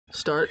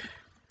Start.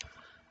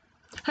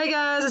 Hey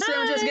guys, it's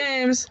Sandwiches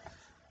Games.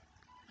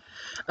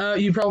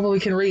 You probably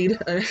can read.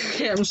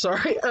 I'm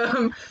sorry.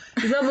 You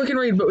probably can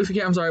read, but if you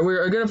can't, I'm sorry.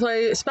 We're gonna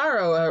play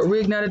Spyro,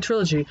 Reignited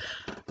Trilogy.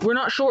 We're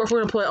not sure if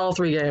we're gonna play all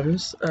three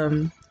games.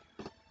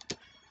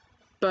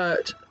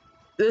 But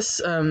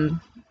this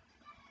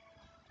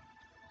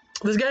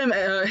this game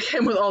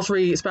came with all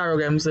three Spyro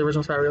games, the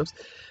original Spyro games,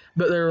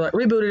 but they're like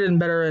rebooted and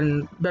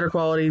better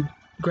quality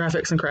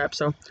graphics and crap.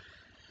 So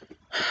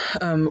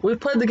we've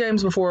played the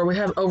games before. We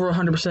have over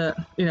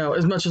 100%, you know,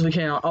 as much as we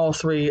can on all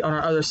three on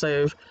our other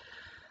save.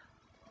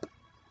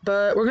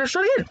 But we're gonna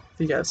try again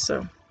for you guys.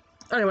 So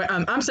anyway,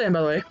 I'm Sam,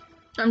 by the way.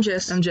 I'm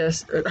Jess. She's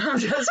Jess.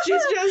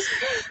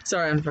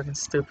 Sorry, I'm fucking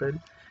stupid.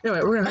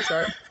 Anyway, we're gonna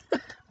start.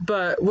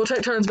 But we'll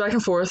take turns back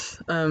and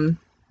forth, and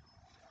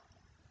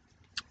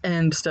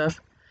stuff.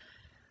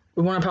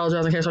 We want to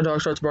apologize in case our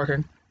dog starts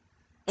barking.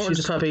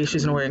 She's a puppy.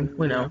 She's annoying.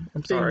 We know.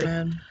 I'm sorry.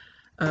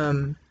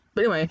 But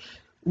anyway,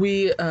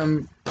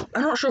 I'm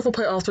not sure if we'll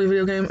play all three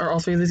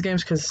of these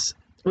games because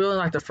we only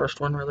like the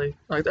first one really.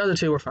 Like the other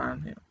two were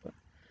fine. Yeah, but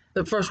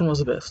the first one was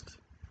the best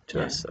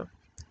to us. So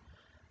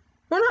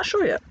we're not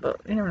sure yet, but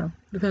you never know.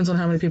 Depends on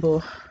how many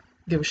people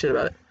give a shit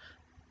about it.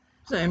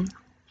 Same.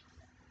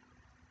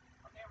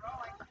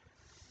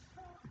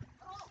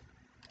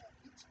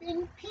 It's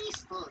been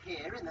peaceful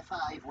here in the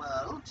Five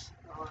Worlds,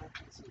 or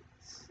is it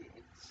six?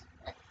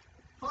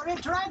 For a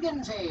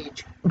dragon's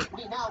age,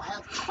 we now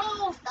have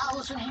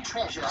 12,000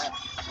 treasure,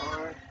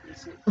 or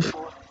is it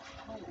 14?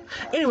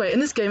 Anyway, in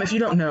this game, if you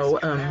don't know,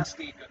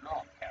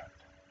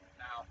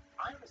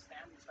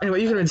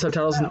 anyway, you can read the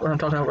subtitles when I'm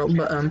talking about,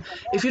 but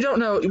if you don't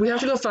know, we have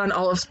to go find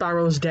all of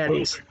Spyro's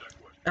daddies.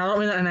 I don't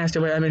mean that in a nasty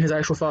way, I mean his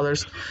actual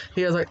fathers.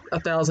 He has like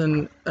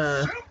 1,000,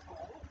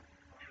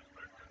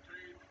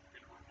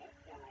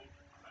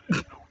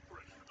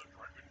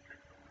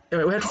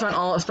 Anyway, we have to find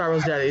all of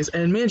Spyro's daddies,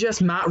 and me and Jess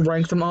might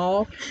rank them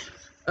all.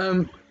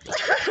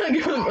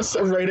 Give them a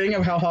rating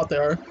of how hot they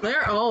are.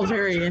 They're all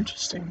very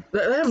interesting.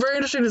 They have very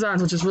interesting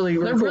designs, which is really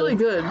They're cool. really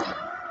good.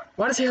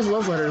 Why does he have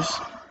love letters?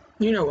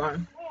 You know why.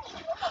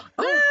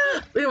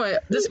 Oh, anyway,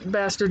 this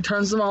bastard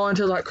turns them all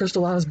into like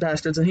crystallized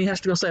bastards, and he has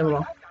to go save them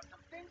all.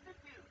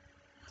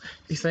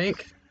 You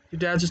think? Your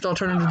dads just all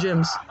turn into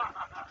gems.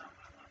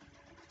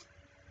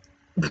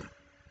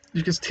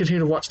 You just continue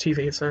to watch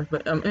TV, sir.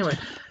 But anyway,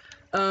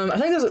 I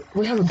think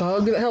we have a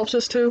bug that helps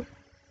us too.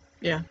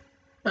 Yeah.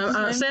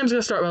 Sam's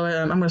gonna start. By the way,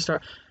 I'm gonna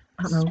start.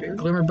 I don't know,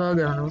 Glimmer Bug.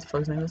 I don't know what the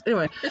fuck his name is.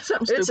 Anyway, It's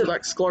something stupid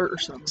like Sklurt or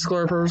something.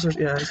 Sklurpers, or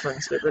yeah, it's fucking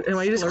stupid.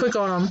 Anyway, you just click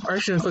on him, or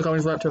actually, click on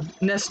his laptop.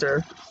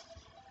 Nestor.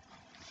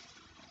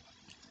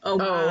 Oh,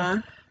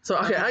 my. So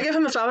okay, I give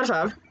him a 5 out of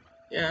 5.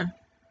 Yeah.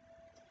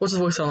 What's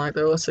his voice sound like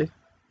though? Let's see.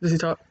 Does he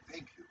talk?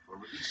 Thank you for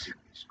releasing me,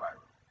 Spyro.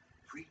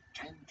 Free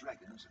 10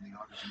 dragons in the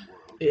artisan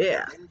world.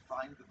 Yeah. Then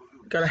find the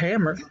balloon. Got a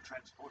hammer. We'll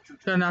transport you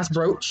to Got a nice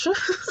brooch.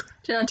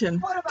 10 out of 10.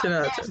 What about 10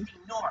 out of 10. Nasty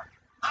Nork?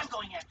 I'm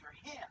going after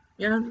him.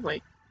 Yeah,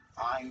 wait.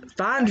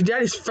 Find your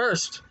daddies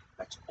first.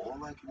 That's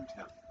all I can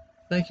tell you.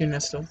 Thank you,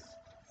 Nestor.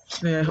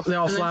 Yeah, they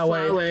all And fly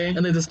away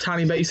and leave this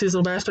tiny You see this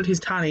little bastard? He's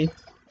tiny.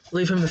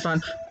 Leave him to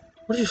find.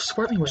 What did you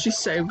squirt me with? She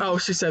saved. Oh,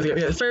 she saved the game.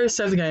 Yeah, the fairies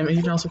save the game, and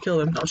you can also kill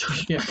them. No, I'm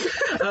joking. Yeah.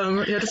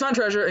 You have to find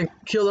treasure and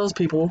kill those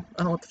people. I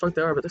don't know what the fuck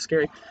they are, but they're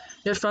scary.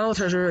 You have to find all the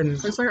treasure and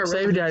Looks like our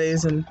save your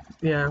daddies, and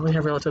yeah, we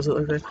have relatives that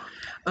live there.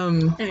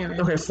 Anyway.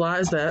 Okay, fly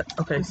is that.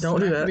 Okay, don't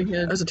do that.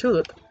 There's a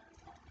tulip.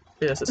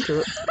 Yes, it's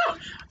tulip.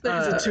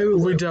 There's a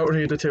tulip. We don't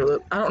need the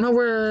tulip. I don't know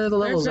where the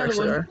levels There's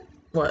actually another are.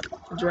 What?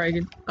 A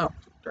dragon. Oh,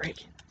 Dragon.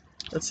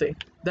 let's see.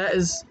 That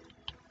is.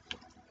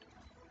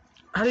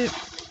 How do you?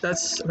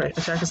 That's okay.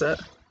 Attack is that.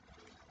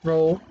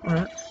 Roll.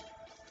 Alright. Okay,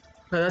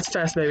 that's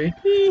fast, baby.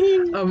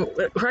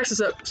 Cracks us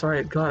up.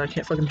 Sorry, God, I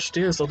can't fucking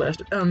steer this little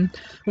bastard. When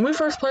we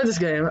first played this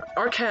game,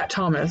 our cat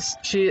Thomas,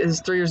 she is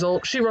 3 years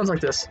old. She runs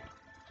like this.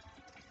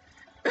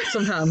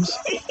 Sometimes.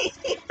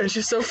 And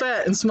she's so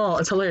fat and small,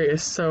 it's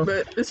hilarious. So,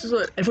 But this is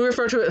what. if we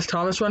refer to it as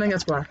Thomas running,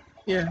 that's why.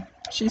 Yeah.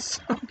 She's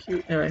so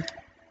cute. Anyway,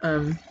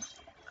 I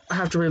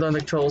have to relearn the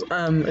controls.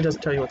 It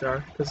doesn't tell you what they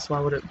are, because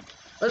why would it?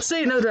 Let's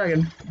see, another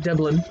dragon.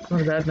 Deblin.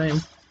 Not a bad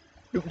name.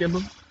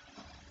 Dibble.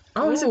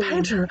 Oh, he's a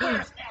painter. Where's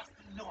Nasty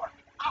Nork?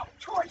 Out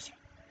towards you.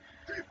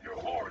 Keep your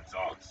horns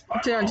on,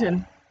 Spyro. 10 out of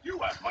 10. You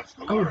have much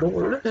to Oh, learn.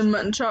 Lord. Then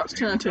mutton chops.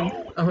 10 out of 10.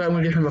 Okay, I'm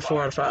gonna give him a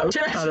 4 out of 5. Out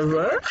of His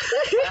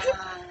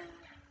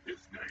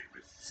name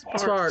is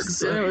Sparks.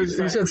 Sparks.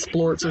 He said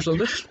splorts or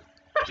something.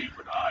 Keep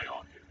an eye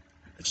on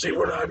him. See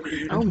what I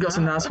mean? Oh, got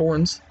some nice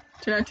horns.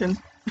 10 out of 10.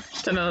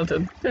 10 out of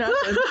 10. 10 out of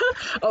 10.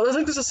 Oh, I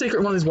think there's a secret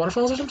in one of these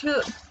waterfalls or something.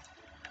 Where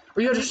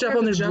you have to step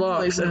on these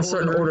blocks in a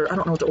certain order. I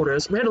don't know what the order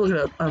is. We had to look it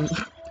up.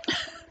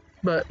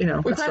 But, you know,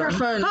 We it's played our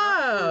fun.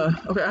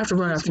 Ah! Okay, I have to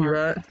run after you,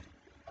 right?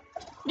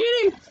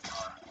 Get him!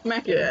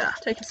 Smack it. Yeah.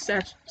 Take a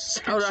satch.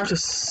 Oh, do I have to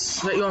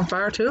set you on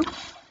fire, too?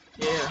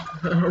 Yeah.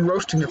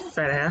 Roasting your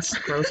fat ass.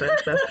 Gross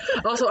ass fat.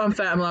 Also, I'm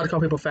fat. I'm allowed to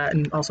call people fat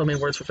and also mean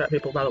words for fat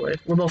people, by the way.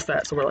 We're both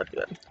fat, so we're allowed to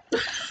do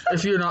that.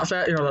 If you're not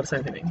fat, you're not allowed to say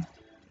anything.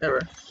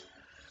 Ever.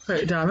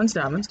 Wait, diamonds.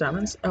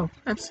 Oh,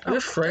 That's I'm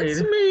afraid.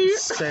 That's me.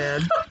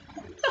 Sad.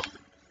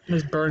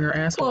 Just burn your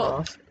asshole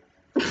off.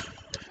 You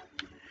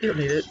don't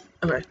need it.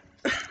 Okay.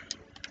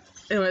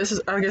 Anyway,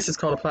 I guess it's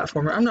called a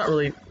platformer. I'm not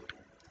really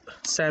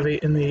savvy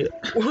in the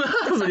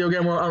video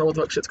game world. I don't know what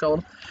the fuck shit's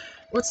called.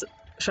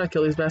 Should I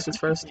kill these bastards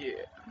first? Yeah.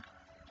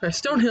 Okay,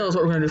 Stone Hill is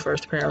what we're gonna do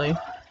first, apparently.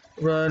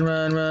 Run,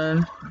 run,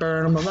 run.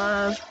 Burn them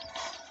alive.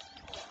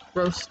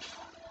 Roast.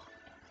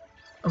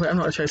 Okay, I'm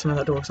not gonna chase them in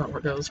that door, it's not where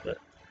it goes, but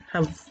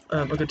have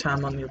a good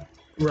time on your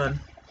run.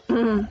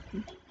 I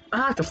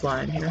like to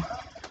fly in here.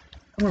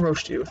 I'm gonna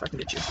roast you if I can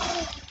get you.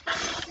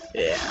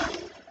 Yeah.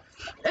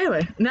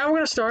 Anyway, now we're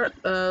gonna start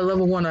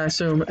level 1, I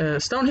assume,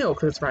 Stone Hill,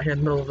 because it's right here in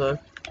the middle of the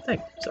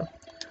thing, so.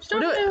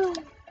 We'll do it.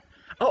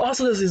 Oh,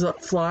 also there's these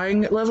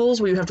flying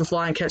levels where you have to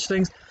fly and catch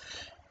things.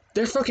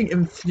 They're fucking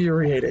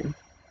infuriating.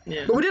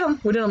 Yeah. But we did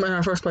them in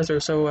our first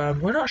playthrough, so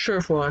we're not sure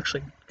if we'll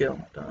actually get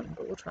them done,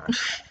 but we'll try.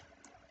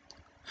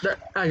 They're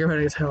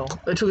aggravating as hell.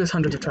 It took us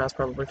hundreds of tries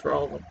probably for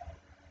all of them.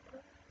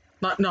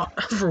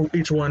 Not for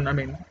each one, I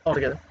mean,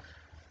 altogether.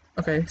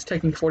 Okay, it's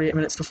taking 48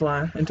 minutes to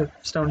fly into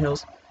Stone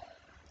Hills.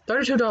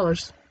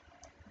 $32.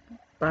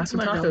 Buy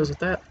some tacos with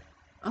that.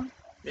 Oh,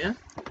 yeah.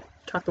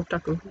 Taco.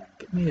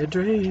 Get me a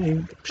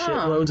drink. Shit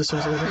loads as soon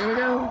as I get Here we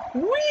go.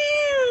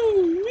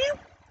 Woo!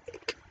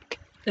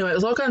 Anyway,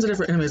 there's all kinds of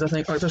different enemies, I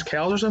think. Like, there's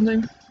cows or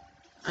something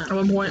at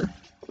one point.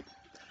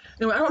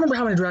 Anyway, I don't remember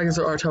how many dragons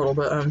there are total,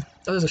 but, oh,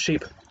 there's a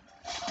sheep.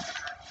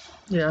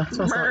 Yeah, so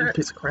that's not you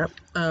piece of crap.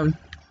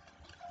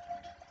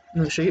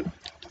 Another sheep.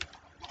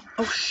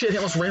 Oh shit, he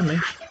almost rammed me.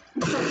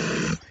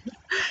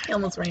 He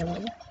almost ran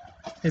me.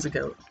 He's a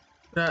goat.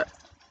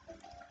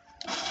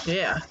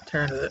 Yeah,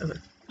 tear into it. Okay.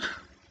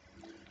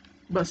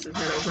 Bust his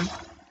head open.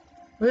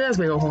 He has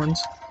big old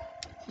horns.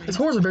 His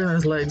horns are bigger than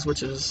his legs,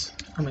 which is,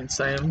 I mean,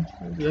 same.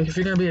 Like, if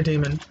you're gonna be a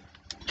demon,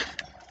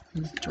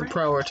 you're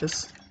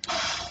priorities.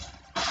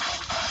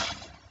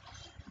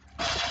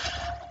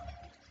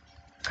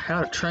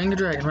 How to Train the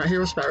Dragon, right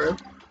here with Spyro.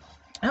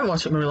 I haven't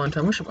watched it in a really long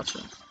time. We should watch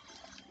it.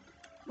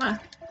 Why?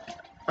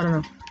 I don't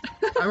know.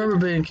 I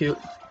remember being cute.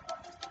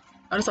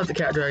 I just like the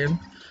cat dragon.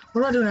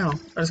 What do I do now?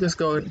 I just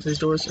go into these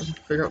doors and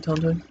figure out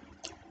what to do.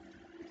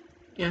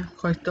 Yeah.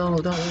 Collect all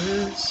the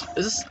dollars.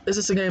 Is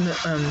this a game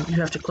that you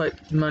have to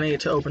collect money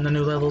to open the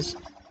new levels?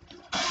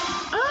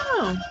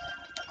 Oh.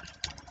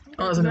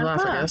 Oh, that's a new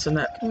life, I guess, and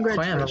that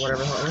clam or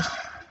whatever it was.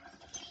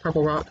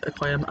 Purple rock, a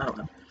clam, I don't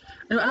know.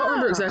 Anyway, I don't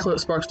remember exactly what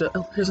Sparks did.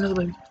 Oh, here's another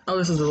baby. Oh,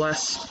 this is the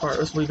last part.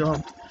 This we go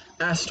home.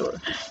 Astor.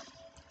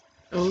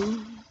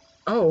 Oh.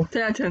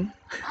 10 out of 10.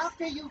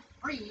 After you've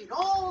freed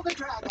all the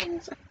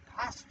dragons,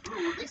 pass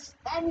through this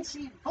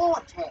fancy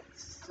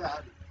vortex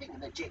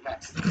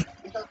thingamajigger.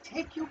 It'll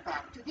take you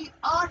back to the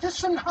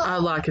artisan hut. I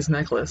like his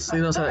necklace. He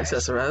knows how to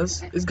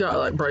accessorize. He's got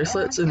like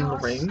bracelets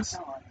and rings.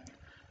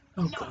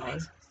 Oh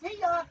god. See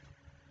ya.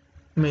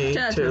 Me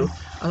too.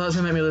 I thought it was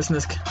gonna make me listen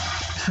to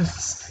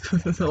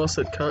this. I almost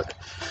said cuck.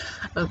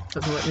 That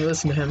doesn't let me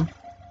listen to him.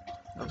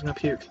 I was gonna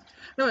puke.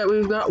 Anyway,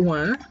 we've got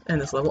one in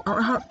this level. I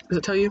don't know how. Does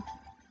it tell you?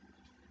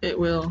 It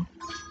will.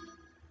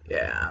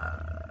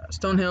 Yeah.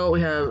 Stone Hill,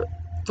 we have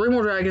 3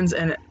 more dragons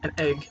and an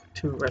egg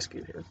to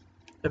rescue here,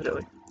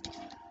 evidently.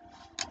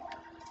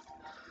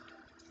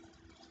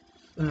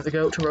 Another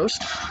goat to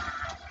roast.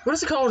 What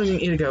is it called when you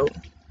eat a goat?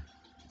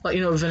 Like,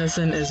 you know,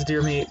 venison is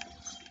deer meat.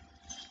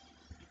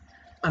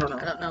 I don't know.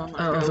 I don't know.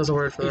 I don't know if there's a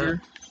word for that.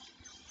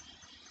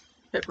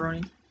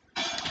 Pepperoni.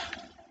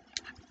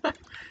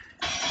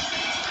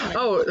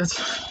 Oh, that's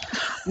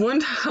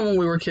one time when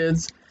we were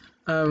kids.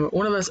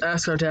 One of us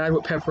asked our dad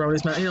what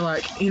pepperoni's meant.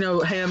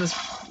 Ham is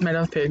made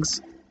out of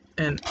pigs,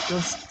 and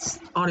this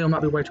audio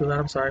might be way too loud.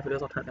 I'm sorry if it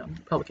is. I'll turn it down.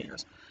 Probably can't hear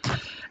us.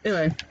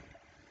 Anyway,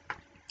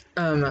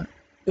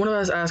 one of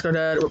us asked our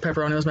dad what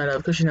pepperoni was made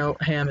of because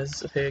ham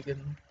is a pig and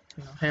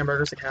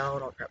hamburger's a cow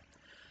and all that crap.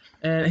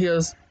 And he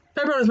goes,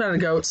 pepperoni's made out of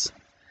goats.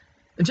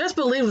 And Jess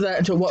believed that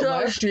until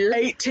last year?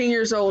 18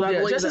 years old. I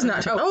believe Jess is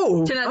not. 10 out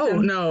of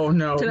 10. No.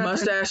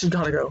 Mustache has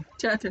gotta go.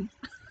 10 out of 10.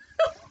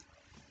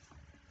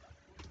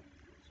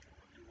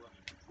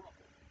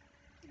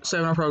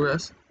 7 on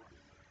progress.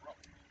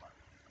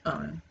 Oh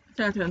man.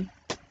 10 out of 10.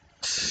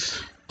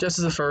 Jess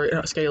is a furry,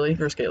 scaly.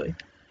 You're scaly.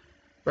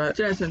 Right?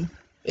 10 out of 10.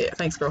 Yeah,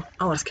 thanks, girl.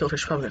 Oh, that's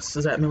Killfish probably does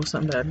that mean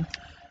something bad?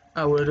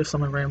 I would if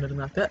someone rammed it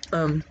like that.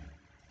 What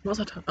was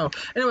I talking? Oh,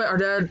 anyway, our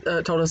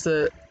dad told us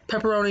that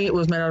pepperoni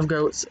was made out of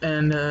goats,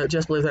 and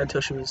Jess believed that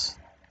until she was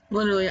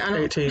literally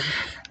 18.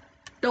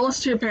 Don't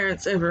listen to your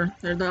parents ever.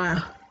 They're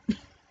the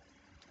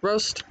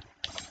Roast.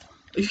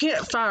 You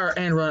can't fire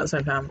and run at the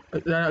same time.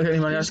 Did I not get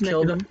any money? I just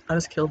killed him. I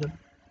just killed him.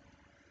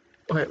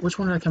 Okay, which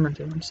one did I come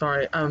into? I'm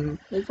sorry.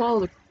 We'll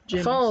follow the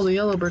gyms. Follow the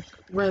yellow brick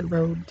red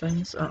road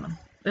things. I don't know.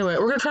 Anyway,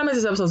 we're gonna try to make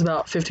these episodes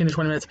about 15 to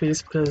 20 minutes a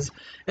piece because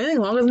anything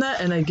longer than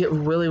that and they get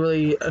really,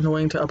 really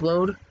annoying to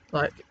upload.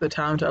 Like the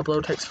time to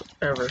upload takes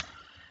forever.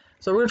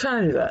 So we're gonna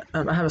try to do that.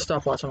 I have a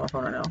stopwatch on my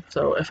phone right now.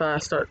 So if I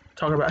start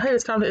talking about, hey,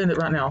 it's time to end it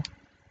right now,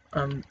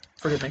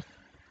 forgive me.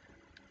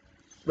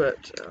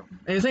 But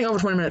anything over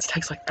 20 minutes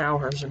takes like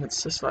hours, and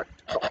it's just like,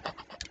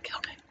 kill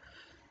me.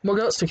 More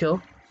goats to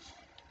kill.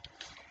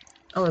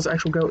 Oh, there's an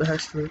actual goat that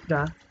has to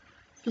die.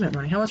 Give me that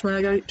money. How much money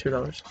I got?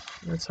 $2.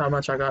 That's how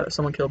much I got. If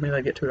someone killed me,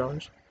 they get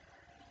 $2.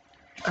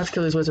 I have to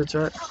kill these wizards,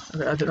 right?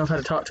 Okay, I didn't know if I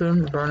had to talk to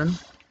him or burn him.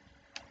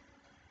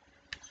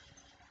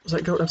 Was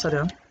that goat upside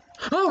down?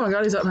 Oh my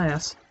god, he's up my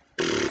ass.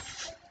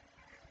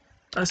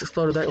 I just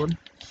exploded that one.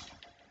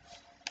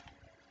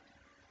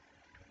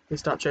 He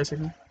stopped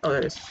chasing me. Oh,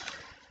 there he is.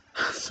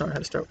 Sorry, I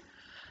had a stroke.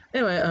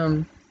 Anyway, I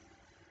don't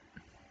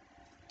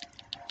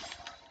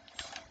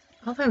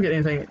think I'm getting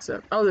anything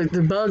except... Oh,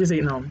 the bug is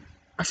eating them.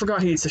 I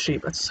forgot he eats the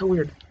sheep. That's so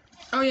weird.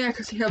 Oh yeah,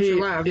 because he helps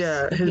your lives.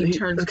 Yeah,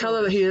 turns the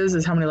color that he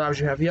is how many lives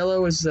you have.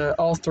 Yellow is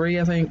all 3,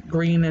 I think.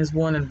 Green is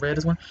 1, and red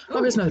is 1.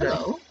 Oh, here's another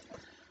guy.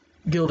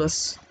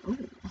 Gildas.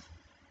 Ooh.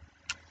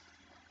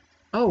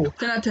 Oh.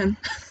 10 out of 10.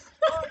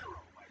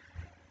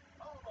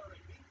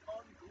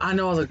 I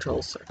know all the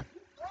trolls, sir.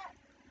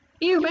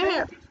 You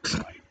bet.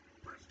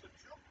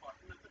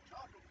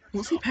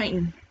 What's he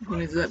painting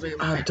when he's that big of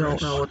a I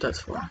don't know what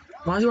that's for.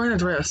 Why is he wearing a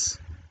dress?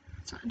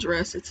 It's not a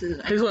dress, it's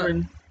his He's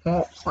wearing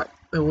like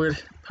the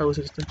weird pose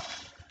he's doing.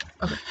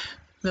 Okay.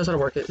 He knows how to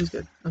work it. He's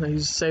good. Okay, he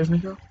just saved me,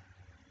 girl.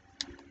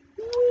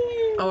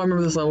 Oh, I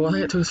remember this level. I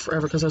think it took us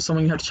forever because there's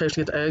someone you have to chase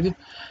to get the egg.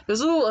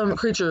 There's a little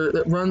creature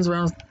that runs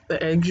around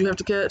the eggs you have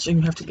to catch, and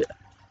you have to get...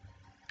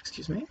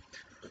 Excuse me?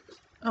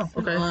 Oh,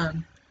 okay.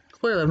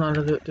 Clearly I'm not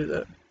going to do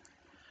that.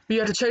 But you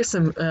have to chase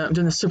them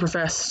doing the super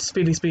fast,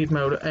 speed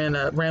mode, and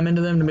ram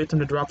into them to make them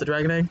to drop the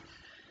dragon egg.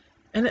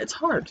 And it's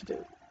hard to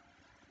do.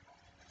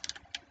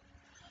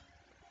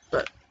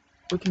 But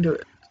we can do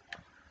it.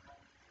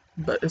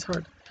 But it's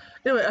hard.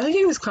 Anyway, I think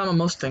you can just climb on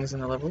most things in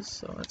the levels,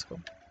 so that's cool.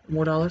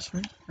 More dollars for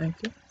me. Thank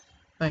you.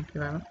 Thank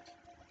you very much.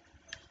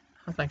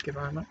 Oh, thank you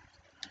very much.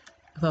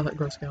 I thought that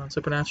gross guy on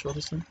Supernatural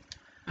just then.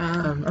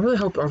 I really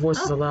hope our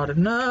voices are loud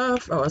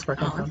enough. Oh, that's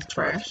probably coming from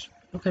trash.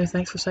 Okay,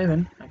 thanks for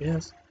saving, I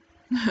guess.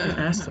 Didn't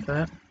ask for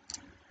that.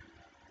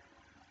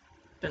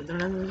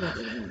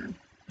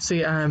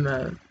 See,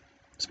 I'm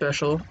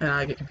special, and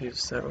I get confused,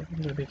 so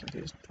I'm gonna be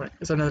confused.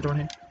 Is there another door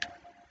here?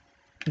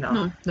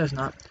 No, there's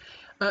not.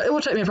 It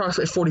will take me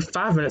approximately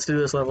 45 minutes to do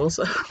this level,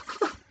 so...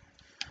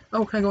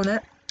 Oh, can I go in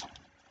there?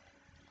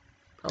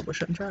 Probably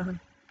shouldn't try, huh?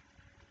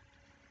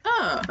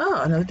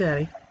 Oh, another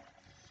daddy.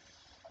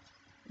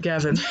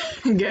 Gavin.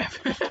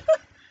 Gavin.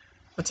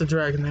 That's a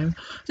dragon name.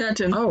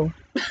 Janton. Oh,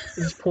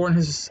 he's pouring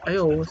his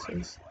ale with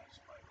his...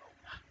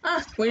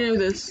 Ah, we knew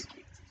this.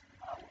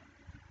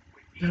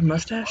 You got a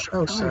mustache?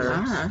 Oh,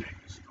 sir.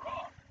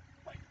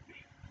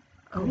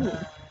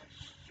 Oh.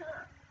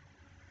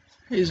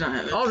 He's not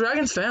having it. All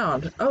dragons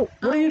found. Oh,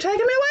 what are you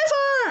taking me away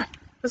for?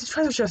 There's a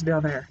treasure chest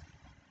down there.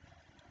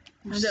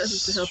 My dad's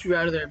just to help you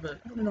out of there, but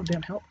I don't need no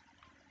damn help.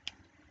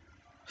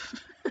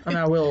 I mean,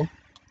 I will.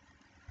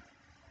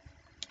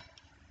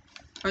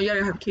 Oh, you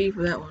gotta have a key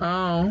for that one.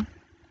 Oh.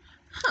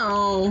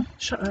 Oh.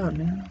 Shut up,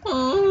 man.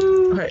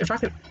 Oh. Okay, if I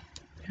could...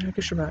 Yeah, I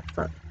guess you're right.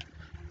 Fuck.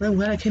 Well,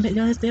 when I came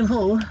down this damn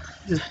hole,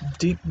 this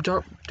deep,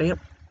 dark,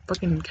 damp,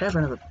 fucking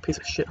cavern of a piece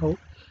of shit hole.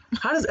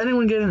 How does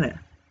anyone get in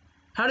there?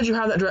 How did you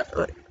have that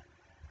like...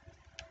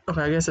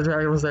 Okay, I guess the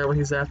dragon was there when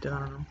he zapped it, I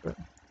don't know, but...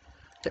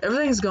 Okay,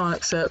 everything's gone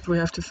except we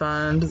have to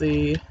find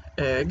the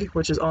egg,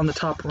 which is on the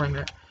top ring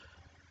there.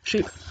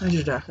 Sheep, I need you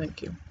to die,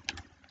 thank you.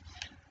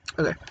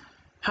 Okay.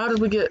 How did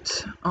we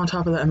get on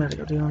top of that a minute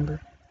ago? Do you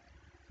remember?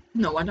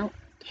 No, I don't.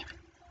 Damn it.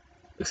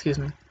 Excuse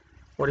me.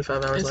 45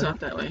 hours later. It's not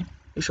that way.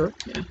 You sure?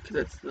 Yeah, because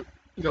that's the...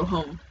 You go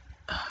home.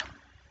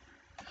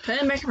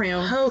 Turn back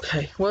around.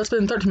 Okay, well, it's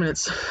been 13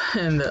 minutes,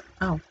 and,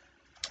 oh.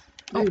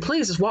 Oh,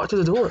 please, just walk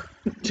through the door.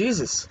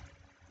 Jesus.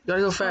 You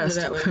gotta go fast.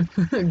 That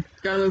way.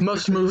 Gotta move.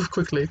 Must move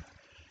quickly.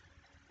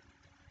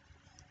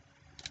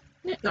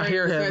 Yeah, I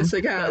hear him. That's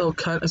the guy. That little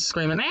cunt is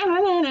screaming.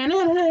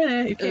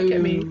 You can't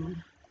get me.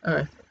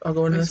 Alright, I'll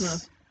go into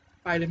this.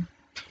 Fight him.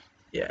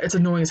 Yeah, it's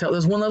annoying as hell.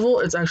 There's one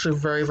level, it's actually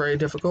very, very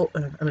difficult. I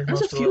mean, there's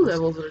most a of the few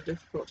levels that are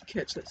difficult to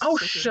catch. That's oh,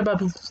 shut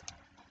up.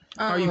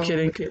 Are you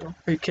kidding? Okay.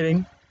 Are you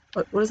kidding?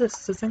 What is this?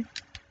 Is this thing?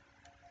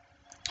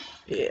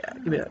 Yeah,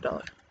 give me that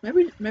 $1.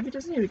 Maybe it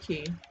doesn't need a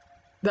key.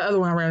 The other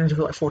one I ran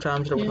into like 4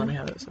 times, it wouldn't let me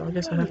have it, so I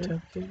guess I have to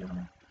have a key.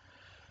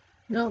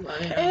 No,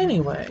 but yeah.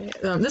 Anyway,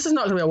 this is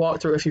not going to be a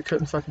walkthrough if you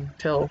couldn't fucking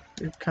tell.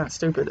 You're kind of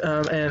stupid.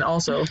 And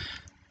also...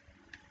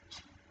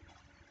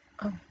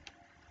 Oh.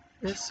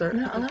 Yes, sir.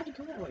 You're not allowed to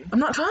go that way. I'm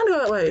not trying to go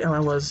that way. Oh, I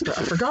was, but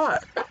I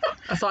forgot.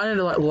 I thought I needed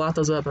to, like, lot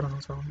those up. I don't know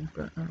what's wrong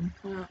with me,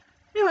 but,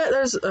 Anyway,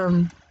 there's,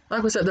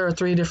 like we said, there are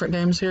 3 different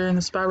games here in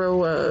the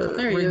Spyro,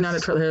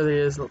 Reignited Trilogy. There he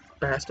is, little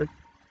bastard.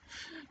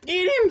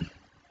 Get him!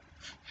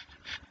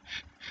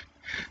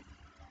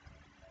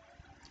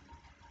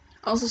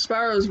 Also,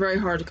 Spyro is very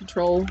hard to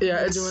control. Yeah,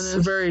 it's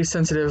very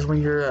sensitive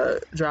when you're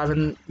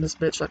driving this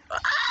bitch. Like,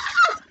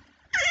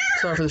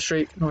 sorry for the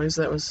shriek noise.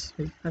 That's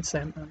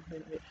Sam.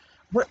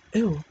 What?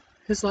 Ew.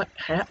 His like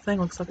hat thing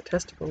looks like a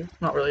testicle.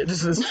 Not really. It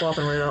just is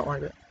flopping around. I don't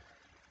like it.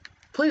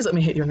 Please let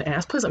me hit you in the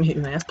ass. Please let me hit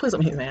you in the ass. Please let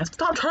me hit you in the ass.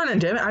 Stop turning,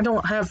 damn it! I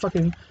don't have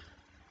fucking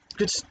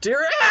good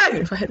steering.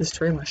 If I hit this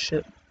tree, I'm gonna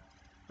shit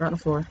right on the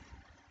floor.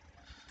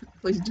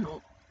 Please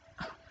don't.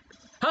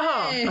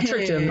 Haha! I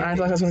tricked him. I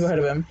thought I was gonna go ahead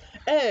of him.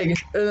 Egg!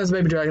 And there's a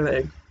baby dragon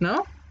egg.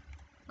 No?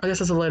 I guess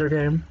it's a later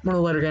game. One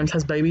of the later games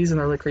has babies and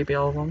they're really creepy,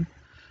 all of them.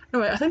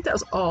 Anyway, I think that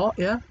was all,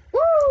 yeah? Woo!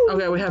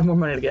 Okay, we have more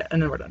money to get,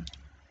 and then we're done.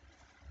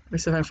 Let me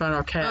see if I can find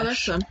our cash. Oh, there's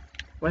some.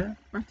 Where?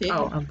 Right there.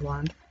 Oh, I'm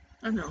blind.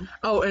 I know.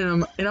 Oh,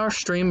 and in our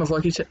stream of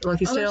Lucky's Oh,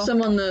 Tale. there's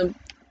some on the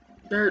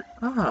dirt.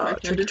 Ah,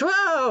 tricky twig.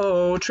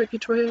 Oh, tricky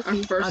twig. Our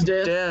first I'm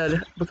death.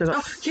 dead because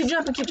Oh, keep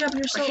jumping,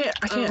 you're so... I can't.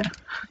 Oh.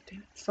 Damn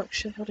it. Fuck,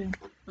 shit, hold on.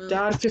 Well,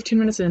 Died 15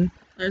 minutes in.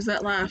 There's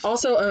that laugh.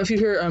 Also, if you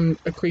hear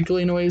a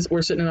creakly noise,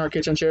 we're sitting in our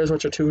kitchen chairs,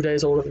 which are 2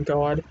 days older than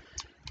God.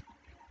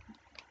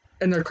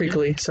 And they're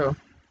creakly, so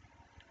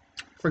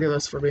forgive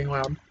us for being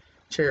loud.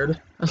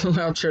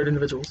 Loud chaired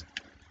individuals.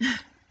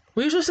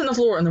 We usually sit on the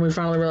floor, and then we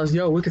finally realized,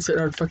 yo, we could sit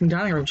in our fucking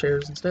dining room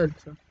chairs instead,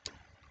 so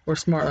we're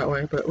smart that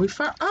way. But we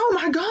found, oh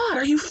my god,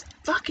 are you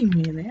fucking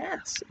me in the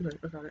ass? Okay,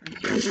 I got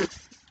it.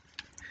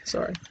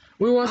 Sorry.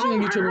 We were watching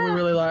a YouTuber we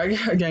really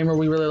like, a gamer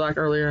we really like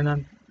earlier, and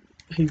then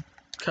he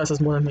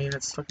cusses more than me, and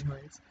it's fucking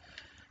hilarious.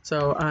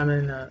 So I'm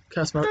in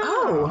cuss mode.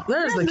 Oh,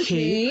 there's the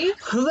key.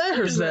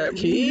 There's that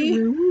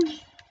key.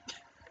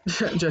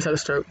 Jess had a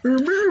stroke.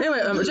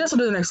 Anyway, Jess will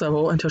do the next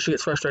level until she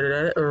gets frustrated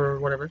at it, or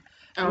whatever.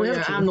 Oh,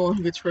 yeah, I'm the one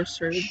who gets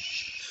frustrated.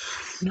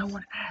 No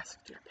one asked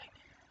your opinion.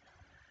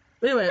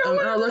 But anyway,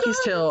 in our Lucky's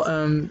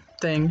Tale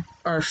thing,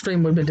 our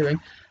stream we've been doing,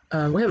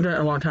 we haven't done it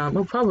in a long time.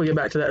 We'll probably get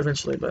back to that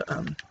eventually, but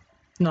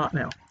not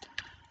now.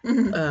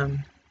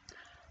 Anyway,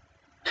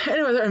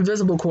 there are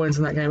invisible coins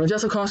in that game, and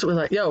Jess will constantly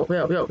be like, yo.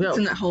 It's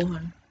in that hole,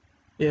 honey.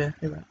 Yeah,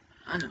 you're right.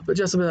 I know. But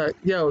Jess will be like,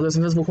 yo, there's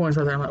invisible coins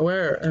right there. I'm like,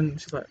 where? And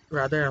she's like,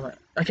 right there. I'm like,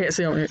 I can't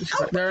see them. She's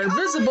like, they're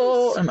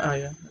invisible. I'm like, oh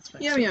yeah, that's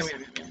fine. Yummy.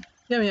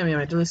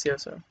 Yummy,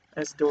 delicioso.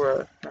 As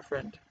Dora, my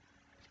friend,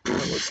 would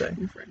say.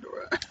 Your friend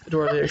Dora.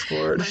 Dora the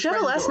Explorer. Does she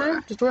have a last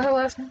name? Does Dora have a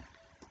last name?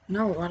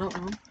 No, I don't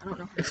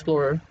know.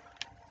 Explorer.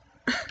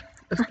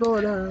 Explorer.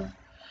 I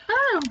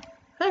don't know.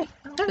 Hey,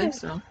 I don't think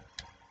so.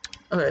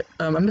 Okay,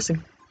 I'm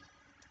missing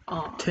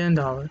 $10.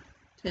 $10.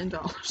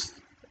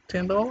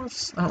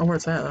 $10? I don't know where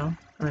it's at though.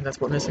 I mean, that's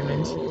what missing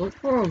means. Look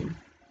for 'em.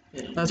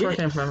 That's where I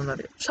came from. I'm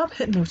not. Stop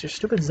hitting me with your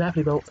stupid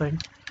zappy bolt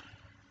thing.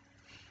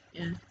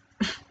 Yeah.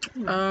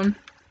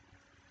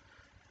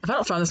 If I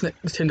don't find this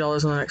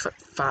 $10 in the next like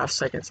 5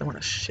 seconds, I'm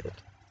gonna shit.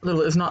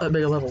 Literally, it's not that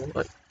big a level.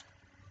 Like,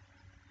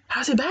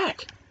 how's he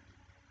back?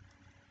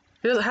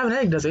 He doesn't have an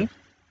egg, does he?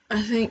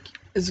 I think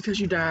it's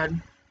because you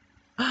died.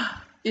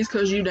 It's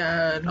because you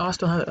died. Oh, I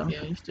still have it though.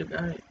 Yeah, you still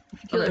got it.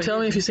 Okay, tell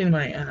me if you see any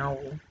money, and I'll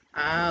will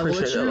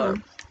appreciate let you it. know.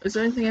 Is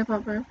there anything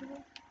up there?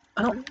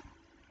 I don't.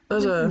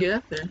 There's You a. can get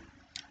up there.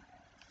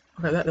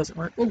 Okay, that doesn't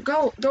work. Well,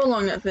 go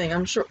along that thing.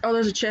 I'm sure. Oh,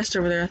 there's a chest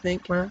over there, I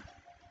think. Where?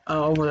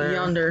 Oh, over there.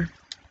 Yonder.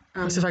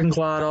 Let's see if I can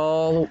glide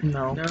all.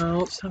 No.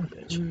 No. Son of a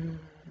bitch. Okay,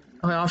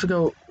 I'll have to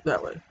go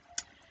that way.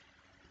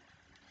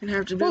 Gonna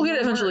have to do We'll get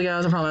it eventually,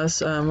 guys. I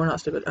promise. We're not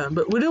stupid.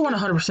 But we do want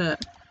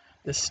 100%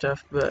 this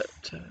stuff. But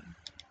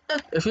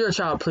if you're a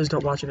child, please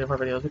don't watch any of our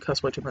videos. We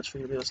cuss way too much for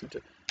you to be listening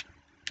to.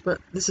 But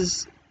this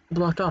is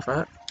blocked off,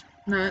 right?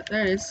 No,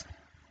 there it is.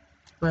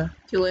 Where?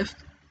 To your left.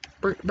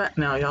 Bring it back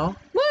now, y'all.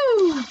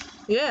 Woo!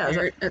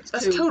 Yeah, That's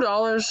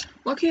 $2.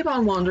 We'll keep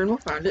on wandering. We'll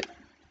find it.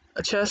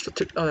 A chest for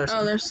 $2. Oh, there's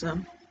some. There's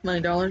some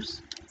money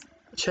dollars.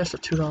 A chest for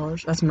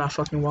 $2. That's my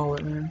fucking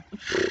wallet, man.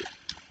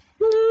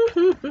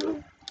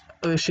 Oh,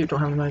 these sheep don't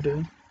have any money,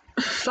 do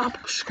they?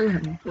 Stop screaming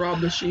at me.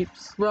 Rob the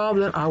sheeps. Rob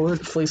them. I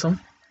would fleece them.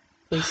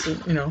 Fleece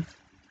them, you know.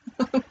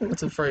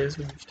 That's a phrase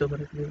we still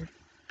better do it.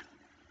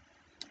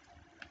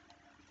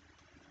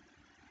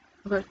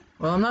 Okay.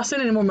 Well, I'm not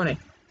seeing any more money.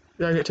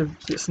 I get to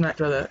get snacked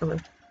by that.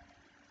 Okay.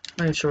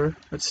 Making sure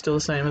it's still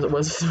the same as it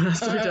was the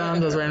last 3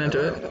 times I ran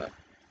into it.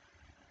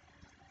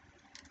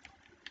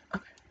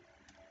 Okay.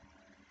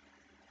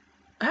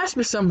 It has to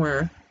be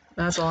somewhere.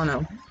 That's all I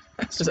know.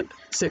 There's like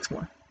 6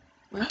 more.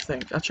 I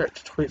think. I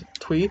checked tweet.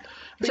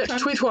 I checked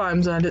tweet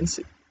times and I didn't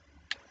see.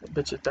 That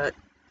bitch is back.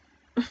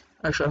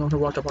 Actually, I don't know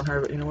who walked up on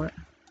her, but you know what?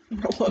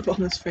 Roll up on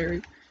this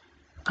ferry.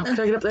 Oh, can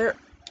I get up there?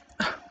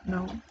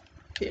 No.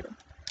 Peter.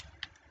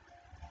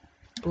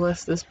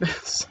 Bless this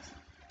bitch.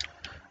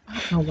 I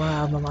don't know why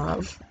I'm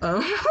alive.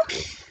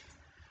 Okay.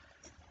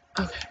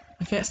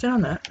 I can't stand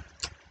on that.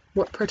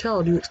 What per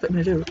tell do you expect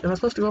me to do? Am I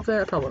supposed to go up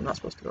there? Probably not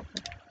supposed to go up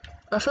there.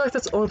 I feel like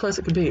that's the only place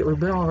it could be. We've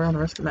been all around the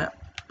rest of the map.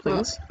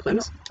 Please,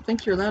 please. I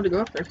think you're allowed to go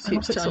up there because he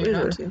keeps telling you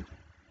not to.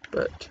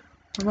 But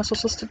what am I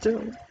supposed to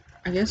do?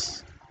 I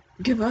guess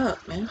give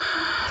up, man.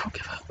 I don't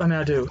give up. I mean,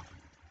 I do.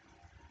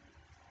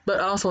 But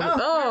also,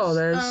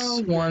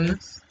 there's one.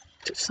 Goodness.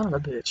 Son of a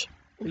bitch.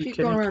 Are you Keep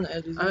kidding? going around the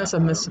edges. I guess I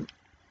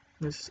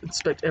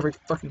inspect every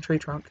fucking tree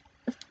trunk.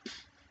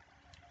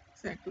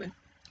 Exactly.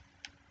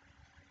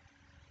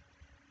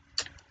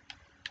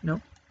 No.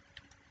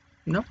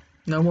 No.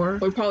 No more.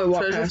 We probably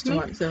walk treasures past for him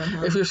me? like 7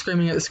 times. If you're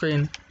screaming at the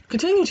screen,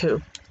 continue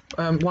to.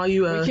 While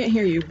you we can't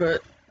hear you,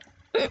 but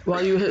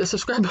while you hit the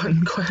subscribe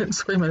button, go ahead and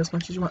scream it as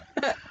much as you want.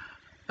 Okay,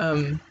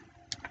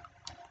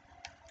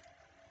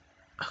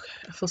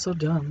 I feel so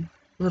dumb.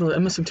 Literally,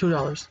 I'm missing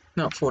 $2.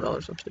 No,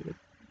 $4. I'm stupid.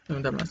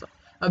 I'm dumb myself.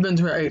 I've been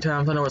through it 8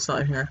 times. I know it's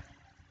not in here.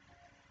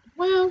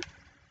 well,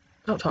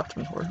 Don't talk to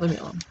me, whore. Leave me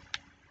alone.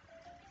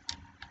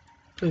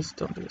 Please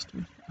don't do this to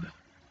me. Okay.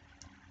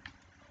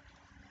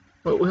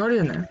 Well, we're already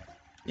in there.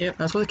 Yep.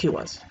 That's where the key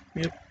was.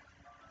 Yep.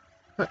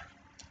 Okay.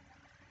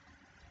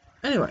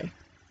 Anyway.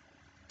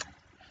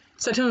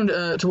 Stay tuned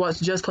to watch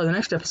Jess play the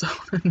next episode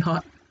and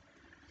not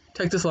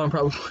take this long,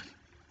 probably,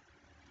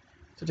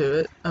 to do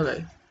it.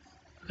 Okay.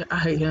 Okay, I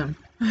hate him.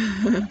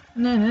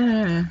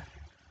 Nah.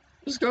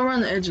 Just go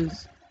around the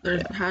edges.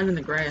 They're hiding in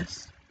the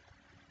grass.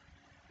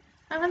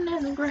 Hiding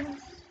in the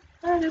grass.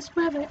 That is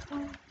where they are.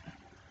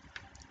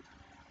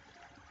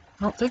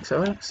 I don't think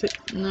so. I don't see.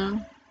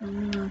 No.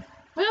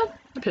 Well,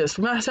 I'm pissed.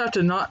 We might just have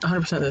to not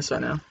 100% this right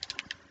now.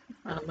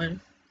 I don't know.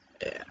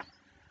 Yeah,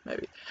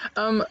 maybe.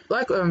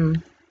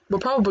 We'll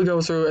probably go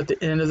through at the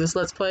end of this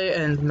Let's Play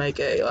and make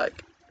a,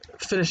 like,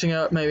 finishing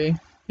up, maybe.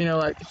 You know,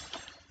 like,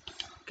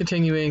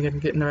 continuing and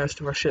getting the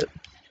rest of our shit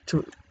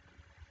to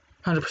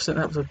 100%.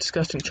 That was a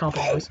disgusting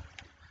chomping noise.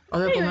 Are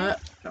they up on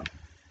that? No.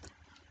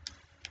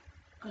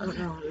 I don't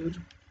know,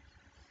 dude.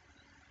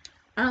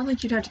 I don't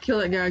think you'd have to kill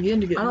that guy again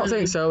to get I don't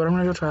think so, but I'm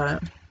gonna go try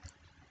it.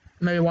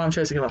 Maybe while I'm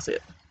chasing him, I'll see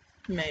it.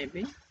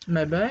 Maybe.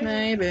 Maybe.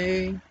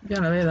 Maybe.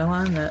 Gonna be the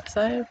one that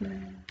saved me.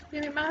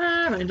 Give me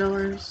my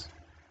 $100.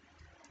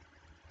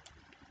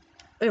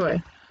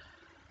 Anyway.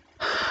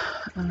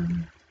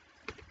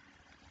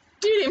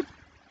 Get him.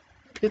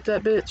 Get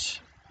that bitch.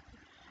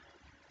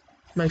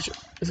 Make sure.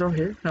 Is it over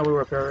here? No, we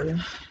were up there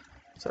already.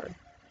 Sorry.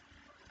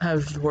 I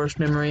have the worst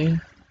memory.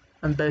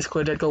 I'm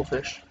basically a dead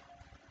goldfish.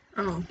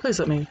 Oh. Please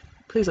let me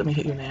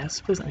hit you in the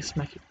ass. Please let me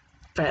smack your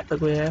fat,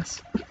 ugly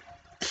ass.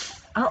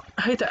 I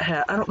hate that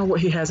hat. I don't know what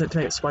he has in it to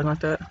make it swing like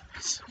that.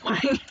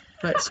 Swing.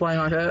 Make it swing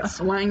like that.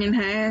 Swinging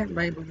hat,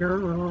 baby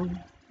girl.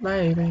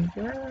 Baby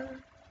girl.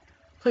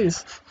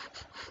 Please.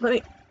 Let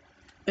me.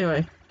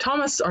 Anyway,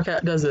 Thomas, our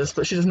cat, does this,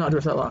 but she does not do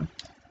it for that long.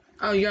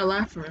 Oh, you gotta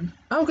laugh for him.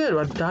 Oh, good.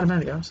 I died a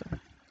minute ago, so.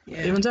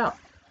 Yeah. Evens out.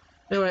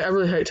 Anyway, I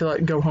really hate to,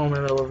 like, go home in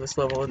the middle of this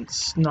level and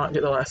not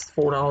get the last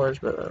 $4,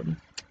 but,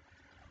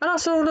 I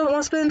also don't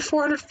want to spend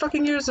 400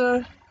 fucking years,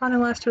 finding the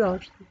last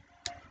 $2.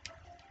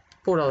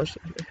 $4.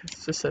 It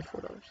just said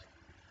 $4.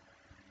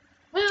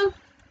 Well,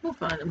 we'll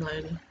find him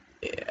later.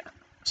 Yeah.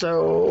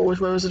 So, which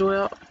way was the door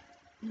out?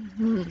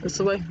 This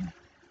the way?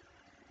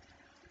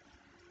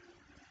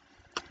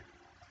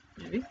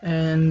 Maybe.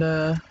 And,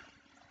 well,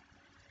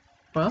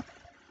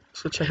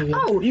 let's go check again.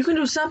 Oh, you can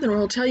do something where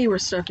he'll tell you where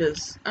stuff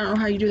is. I don't know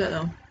how you do that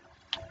though.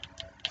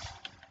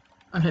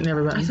 I'm hitting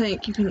every button. I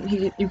think you can.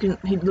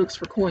 He looks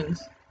for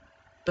coins.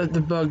 The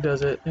bug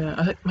does it. Yeah.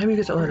 I think maybe you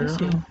get that later. I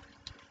don't know.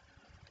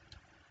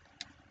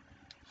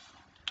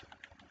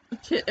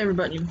 Hit every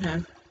button you can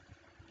have.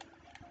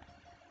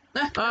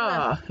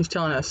 Ah, he's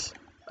telling us.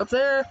 Up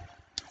there.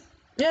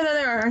 Yeah, there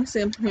they are. I can see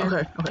them from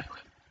here. Okay.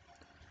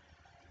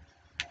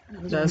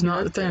 That's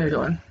not the thing to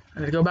go in.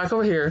 I need to go back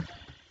over here.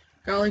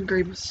 Golly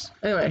Grievous.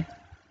 Anyway,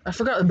 I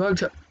forgot the bug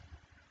to.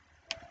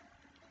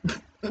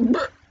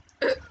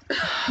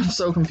 I'm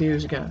so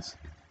confused, guys.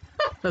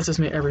 That's just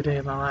me every day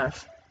of my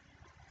life.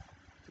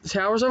 The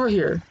tower's over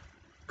here.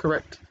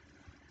 Correct.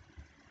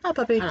 Hi,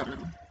 puppy. I don't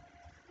know.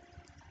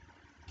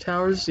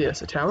 Towers,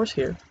 yes, the tower's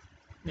here.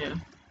 Yeah.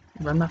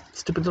 Run my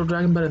stupid little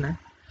dragon butt in there.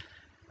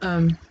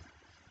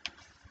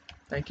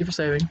 Thank you for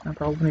saving. I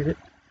probably need it.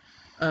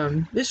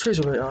 These trees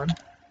are really odd.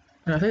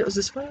 And I think it was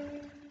this way.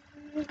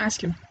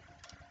 Ask him.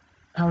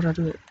 How would I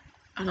do it?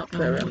 I don't know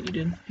There we what go. you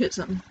did. Hit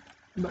something.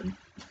 Button.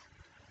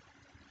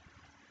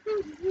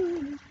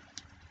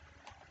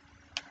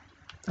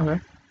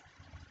 Okay.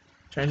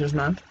 Change his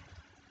mind.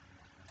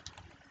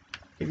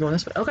 Keep going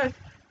this way. Okay.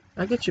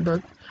 I get you,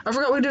 bug. I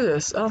forgot we do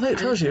this. I don't think it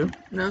tells you.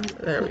 No.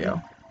 There we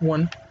go.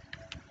 1.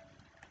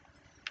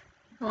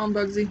 Come on,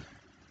 Bugsy.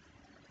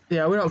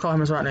 Yeah, we don't call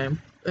him his right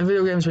name. In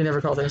video games, we never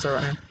call things their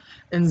right name.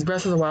 In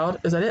Breath of the Wild,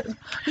 is that it?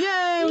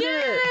 Yay! We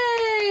did it!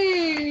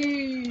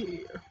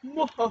 Yay!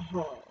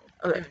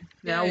 Okay,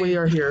 now we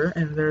are here,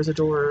 and there's a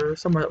door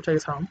somewhere that will take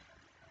us home.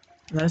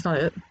 And that's not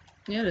it.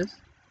 Yeah, it is.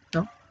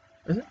 No?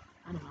 Is it?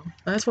 I don't know.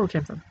 That's where we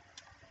came from.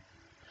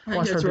 I think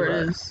Watch that's her be where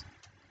it right. is.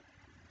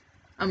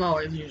 I'm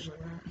always usually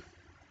right.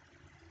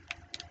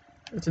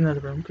 It's in the other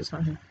room, because it's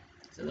not here.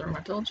 It's in the room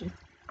I told you.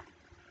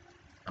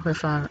 Okay,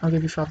 fine. I'll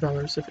give you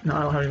 $5. No,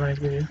 I don't have any money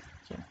to give you.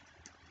 So.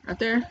 Right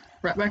there.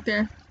 Right back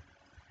there.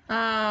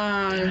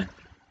 And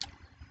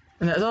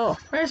that's all.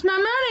 Where's my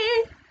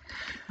money?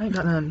 I ain't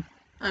got none.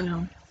 I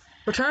know.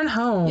 Return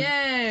home.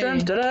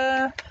 Yay!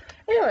 Da-da.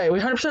 Anyway, we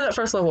 100% that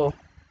first level.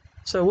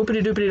 So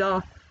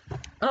whoopity-doopity-da. I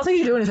don't think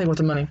you do anything with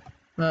the money.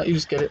 You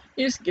just get it.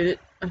 You just get it,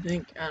 I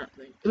think. I don't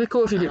think. It'd be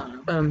cool if you I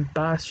could don't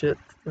buy shit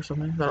or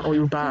something. I don't know what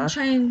you would buy.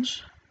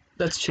 Change.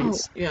 That's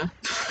cheats. Oh, yeah.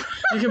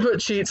 You can put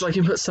cheats, like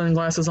you can put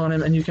sunglasses on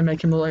him and you can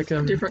make him look like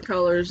Different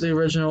colors. the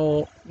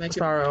original Make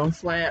Spyro. it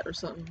flat or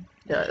something.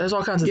 Yeah, there's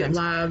all kinds of Get things.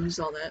 lives,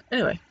 all that.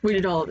 Anyway. We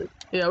did all of it.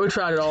 Yeah, we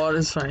tried it all.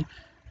 It's funny.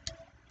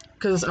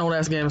 Because it's an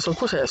old-ass game, so of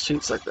course it has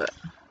cheats like that.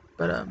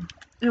 But,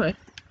 anyway.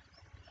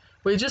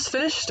 We just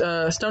finished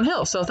Stone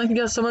Hill, so thank you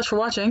guys so much for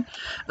watching.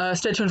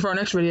 Stay tuned for our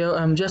next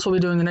video. Jess will be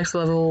doing the next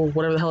level,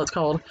 whatever the hell it's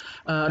called.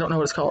 I don't know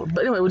what it's called.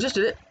 But anyway, we just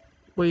did it.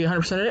 We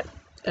 100%ed it.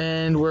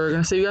 And we're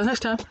going to see you guys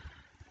next time.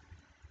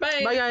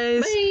 Bye. Bye,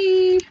 guys.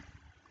 Bye.